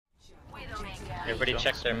Everybody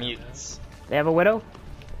check their mutes. They have a widow?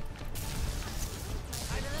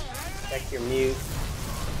 Check your mute.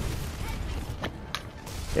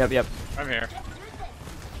 Yep. I'm here.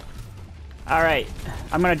 Alright,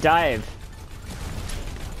 I'm gonna dive.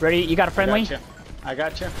 Ready? You got a friendly? I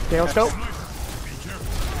got you. Okay, let's go.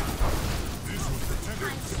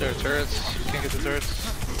 There are turrets. You can't get the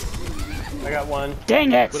turrets. I got one.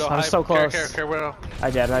 Dang it! Widow, I was so close. Care, Widow. I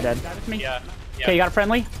did. Yeah. Okay, you got a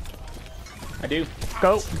friendly? I do.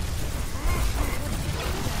 Go.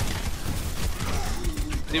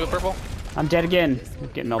 D.Va purple. I'm dead again. I'm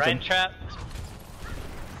getting melted. Ryan trap.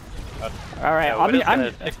 Alright, Yeah,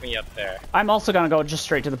 I'm pick me up there. I'm also gonna go just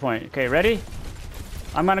straight to the point. Okay, ready?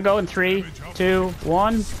 I'm gonna go in 3, 2,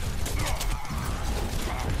 1.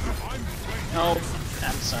 No,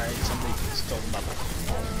 I'm sorry. Somebody stole the bubble.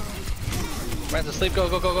 Ryan's asleep.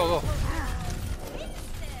 Go.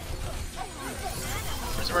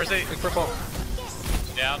 Mercy. Big purple.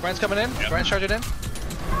 Down. Ryan's coming in. Yep. Ryan's charging in.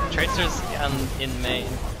 Tracer's in main.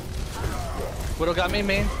 Widow got me,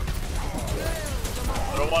 main.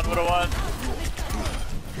 Widow one.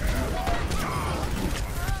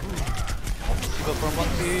 Go for a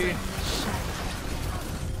monkey.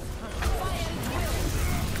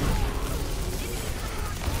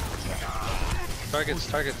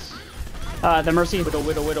 Targets. The Mercy. Widow.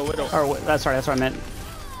 Or, that's what I meant.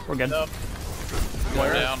 We're good.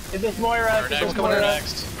 Moira down. Is this Moira? Next. coming in.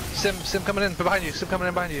 Next. Sim coming in behind you.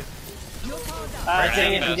 Behind you.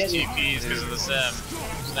 Dang it, you Best didn't. TPs because of the sim.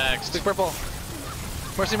 Who's next? Big purple.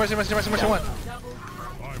 Mercy one.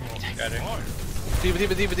 Got it.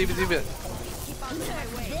 D.Va.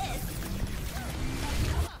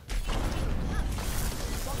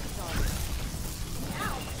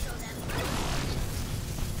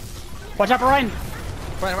 Watch out for Ryan!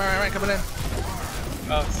 Ryan coming in.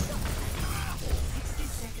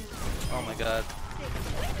 Oh my god.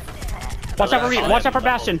 Watch out for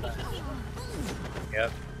Bastion!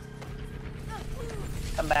 Yep.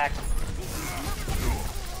 Come back.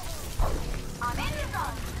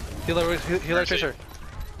 Healer Tracer.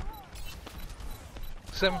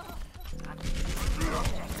 Sim.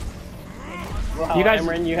 Wow, You guys-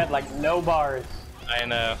 Emran, you had like no bars. I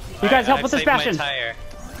know. You guys help with this saved my Bastion. tire.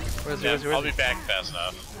 Where's I'll be back fast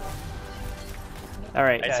enough.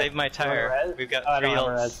 Alright. I saved my tire. res? We've got Oh, I 3 don't have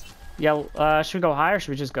a ults. res. Yeah, should we go high or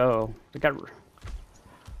should we just go? We got.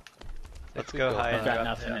 Let's go high I've and got drop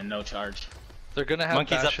nothing down. and no charge. They're gonna have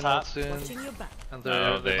Monkeys up Bastion top. out soon. And they're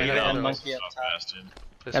No, they might Leave it have in autos. monkey up top. Bastion.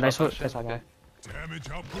 They Yeah, nice swap one. Bastion, Nice one. okay. Damage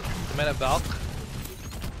output. They might have Valk.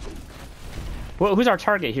 Well, who's our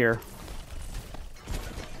target here?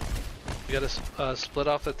 You gotta split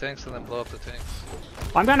off the tanks and then blow up the tanks.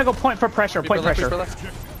 I'm gonna go point for pressure. Point Reaper pressure. left.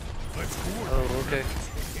 Oh, okay.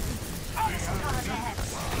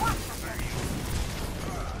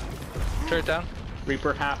 Turret down.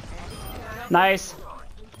 Reaper half. Nice.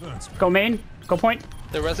 Go main. Go point.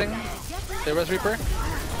 They're resing. They res Reaper.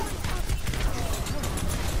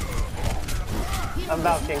 I'm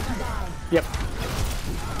vouching. Yep.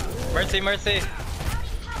 Mercy.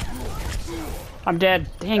 I'm dead.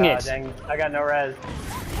 Dang it. Dang, I got no res.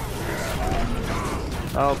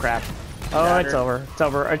 Oh crap. Oh, it's over. It's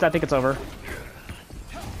over. I think it's over.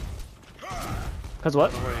 Cause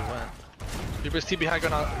what? Where he went. Reaper's TB high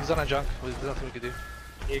ground. He's on a junk. There's nothing we can do.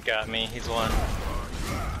 You got me. He's one.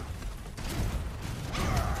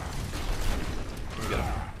 Can we get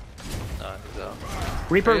him? No, he's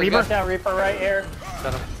out. Reaper. Got that Reaper right here.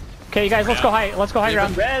 Got him. Okay, you guys, let's go high. Let's go high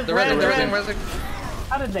ground. Res, They're res, resing. res.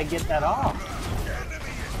 How did they get that off?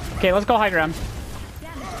 Okay, let's go high ground.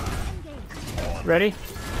 Ready?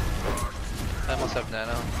 I almost have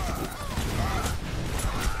nano.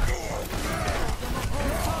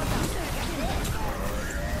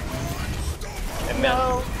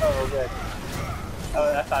 No. Oh, good.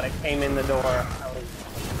 Oh, I thought it came in the door.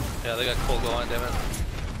 Yeah, they got cool going, damn it.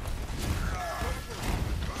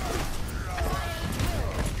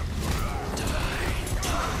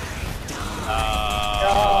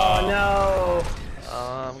 Oh, no.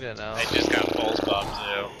 I'm gonna know. I just got pulse pop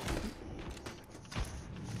too.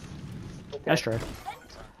 That's true.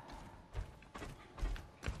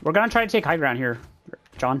 We're gonna try to take high ground here,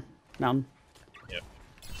 John. Mountain. Yep.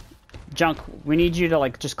 Junk, we need you to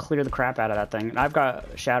like just clear the crap out of that thing. I've got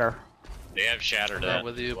shatter. They have shattered I'm it. not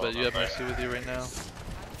with you, but you have Mercy with you right now.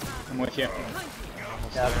 I'm with you.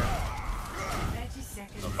 Almost Yeah. there.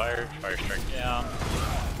 No fire strike down.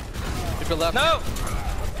 Reaper left. No!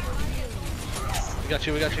 We got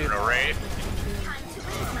you. No raid.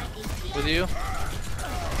 With you.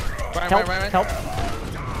 Help! Ryan. Help!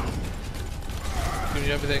 Giving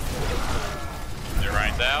you everything. Their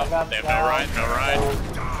Ryan's out. got They have no Ryan, no Ryan.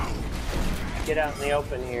 Get out in the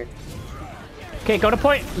open here. Okay, go to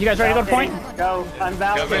point. You guys ready to go to point? Go. I'm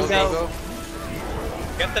Valkyrie. Go.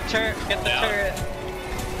 Get the turret. Get the turret.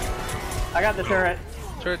 I got the turret.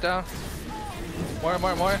 Turret down. More.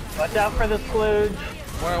 Watch out for the splooge.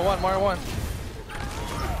 More one.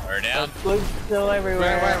 We're down. Splooge still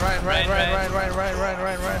everywhere. Ryan.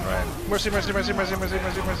 Mercy.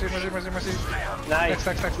 Nice.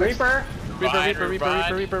 Next. Reaper.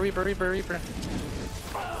 Reaper.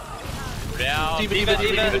 Down.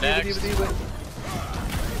 Diva. Next.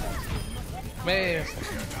 May.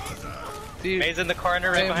 May's in the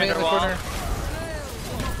corner, right May behind in her the wall. corner.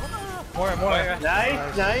 More.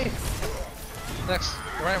 Nice. Next.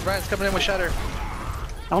 Ryan's coming in with Shatter.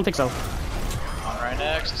 I don't think so. Right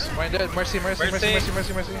next. Ryan dead. Mercy.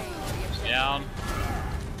 Down.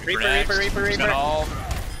 Reaper. He's got all.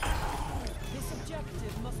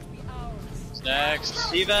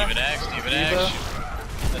 Next. Diva. Next.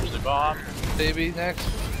 There's the bomb. Baby next.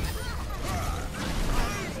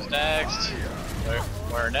 Next.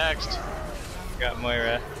 We're next. Got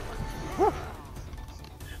Moira.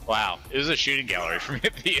 Wow, it was a shooting gallery for me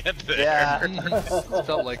at the end there. Yeah.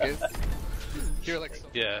 Felt like it. You're like,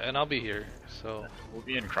 yeah, and I'll be here, so We'll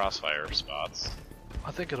be in crossfire spots.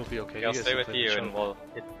 I think it'll be okay. I'll guys stay can with finish you up. and we'll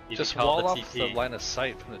you just can call wall the off TP. the line of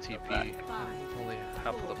sight from the TP. Only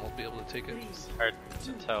half of them will be able to take it. Hard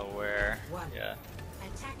to tell where. Yeah.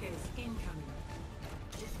 Attackers incoming.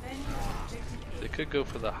 Defend objective They could go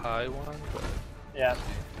for the high one, but Yeah.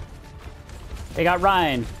 They got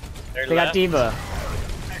Ryan. They're They got left. Diva.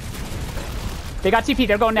 They got TP.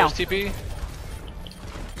 They're going now. there's TP.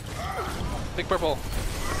 Big purple.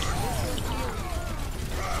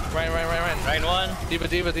 Ryan. Ryan one. Diva.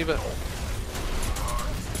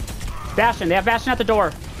 Bastion. They have Bastion at the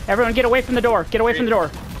door. Everyone get away from the door. Get away from the door.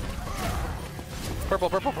 Purple.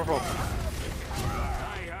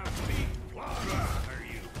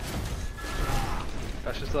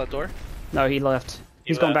 Bastion's still at door. No, he left.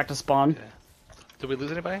 He's going back to spawn. Okay. Did we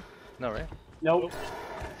lose anybody? No, right? Nope.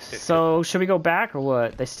 So should we go back or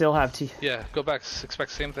what? They still have T. Yeah, go back.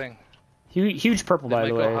 Expect same thing. Huge purple They by might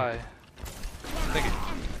the go way. high. Thank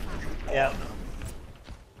you. Yeah.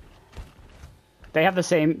 They have the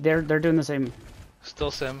same. They're doing the same.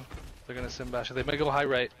 Still sim. They're gonna sim Bastion. They might go high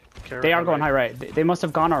right. They are going high right. They must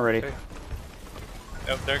have gone already. Okay.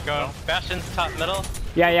 Oh, they're going. Bastion's top middle.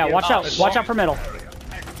 Yeah. Watch Oh, out. it's Watch long. out for middle.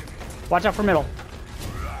 Watch out for middle.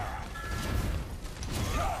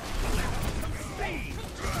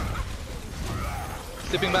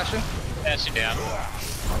 Sleeping Bastion. That's you down.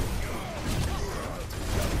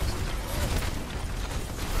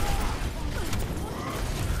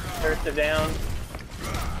 Turrets are down.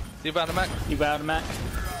 You bound to Mac. You bow to Mac.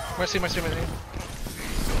 Mercy.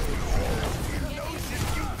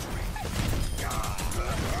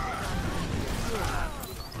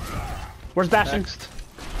 Where's Bastion? Next.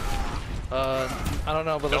 I don't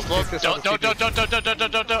know, but let's Don't take this out of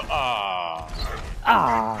TP. don't. Aw.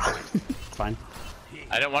 Ah. It's fine.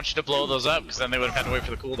 I didn't want you to blow those up because then they would have had to wait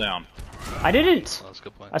for the cooldown. I didn't. Oh, that's a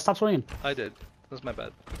good point. I stopped swinging. I did. That's my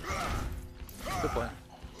bad. Good point.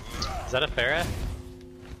 Is that a Pharah?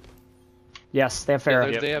 Yes, they have Yeah,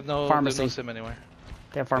 Pharah. they have no Pharmacy. sim anywhere.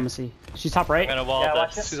 They have pharmacy. She's top right. I'm gonna wall Yeah,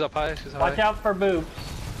 watch this. She's up high. Watch out for boobs.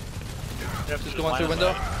 She's going through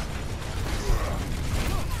window.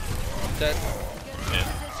 Dead.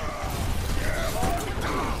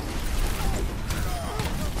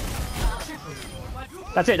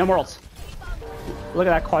 That's it. No more ults. Look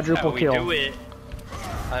at that quadruple we kill. do it.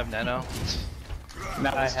 I have nano.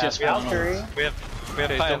 That I was have just phenomenal. Valkyrie. We have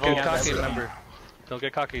Okay, 5 don't get ults. cocky, remember. Don't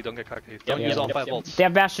get cocky. Don't Yeah, use all yep, 5 volts. They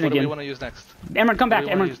have Bastion What do we again. want to use next? Emran, come back.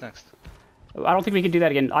 What do we want Emran. to use next? I don't think we can do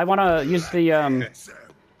that again. I want to use the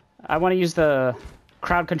I want to use the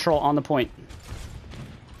crowd control on the point.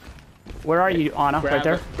 Where are you, Anna? Right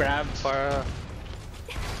there. Grab. Fire.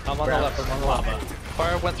 I'm on the left. I'm on the left.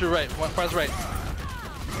 Fire went through right. Fire's right.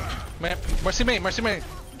 Mercy main.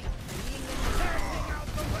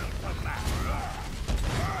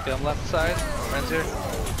 Okay, I'm left side. Ryan's here.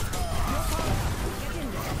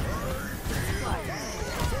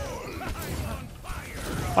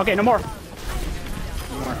 Okay, no more.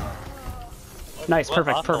 Nice, What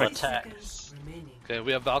perfect, awful perfect. attack. Okay,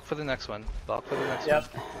 we have Valk for the next one. Yep.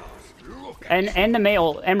 And the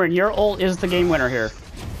male, Emran, your ult is the game winner here.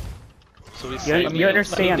 So we You, save you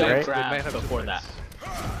understand, let me right? They might grab have before two that.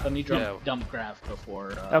 points. Let me Yeah. dump graph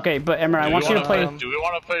before. Okay, but Emran, I want you to play. Do we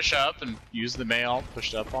want to push up and use the mail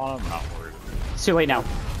pushed up on them? Not worried. It's too late now.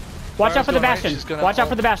 Watch out for the Fire's going right, Bastion. she's gonna Watch out ult.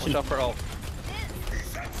 for the Bastion. Watch out for ult.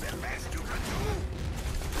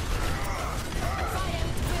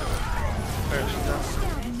 she's down.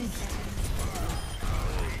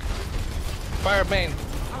 Fire main.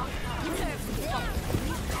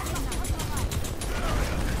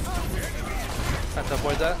 Have to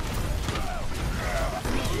avoid that.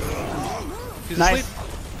 He's Nice. asleep.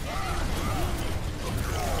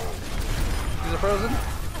 He's frozen.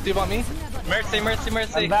 D.Va on me. Mercy, mercy,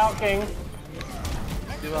 mercy. I'm balking.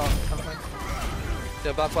 D.Va on.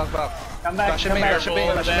 Yeah, back. Come back, Bash come main, back. bash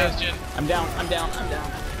main, bash main. I'm down. I'm down.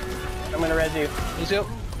 I'm gonna res you. Lucio.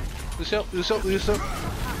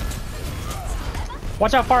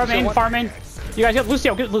 Watch out, far main, one. far main. You guys get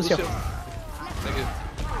Lucio, get Lucio. Thank you.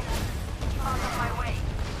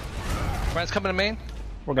 Ryan's coming to main.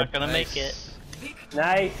 We're good. Not gonna make it.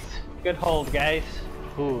 Nice. Good hold, guys.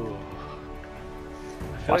 Ooh.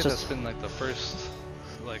 I feel Watch like this. that's been like the first,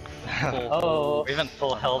 like, full. Oh, We haven't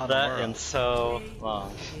full held that in so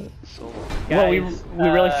long. So long. Well, we guys,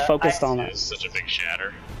 really focused on It it. was such a big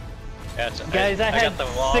shatter. Gotcha. guys, I had got the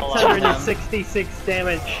wall on them. 666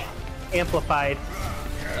 damage amplified.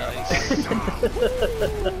 Nice.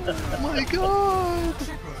 Oh my god!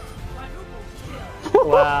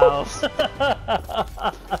 Wow.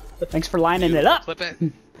 Thanks for lining it up. Clip it.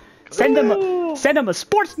 Send them a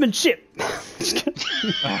sportsmanship. Look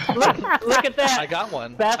at that. I got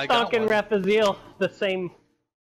one. Bastonk and Raphael, the same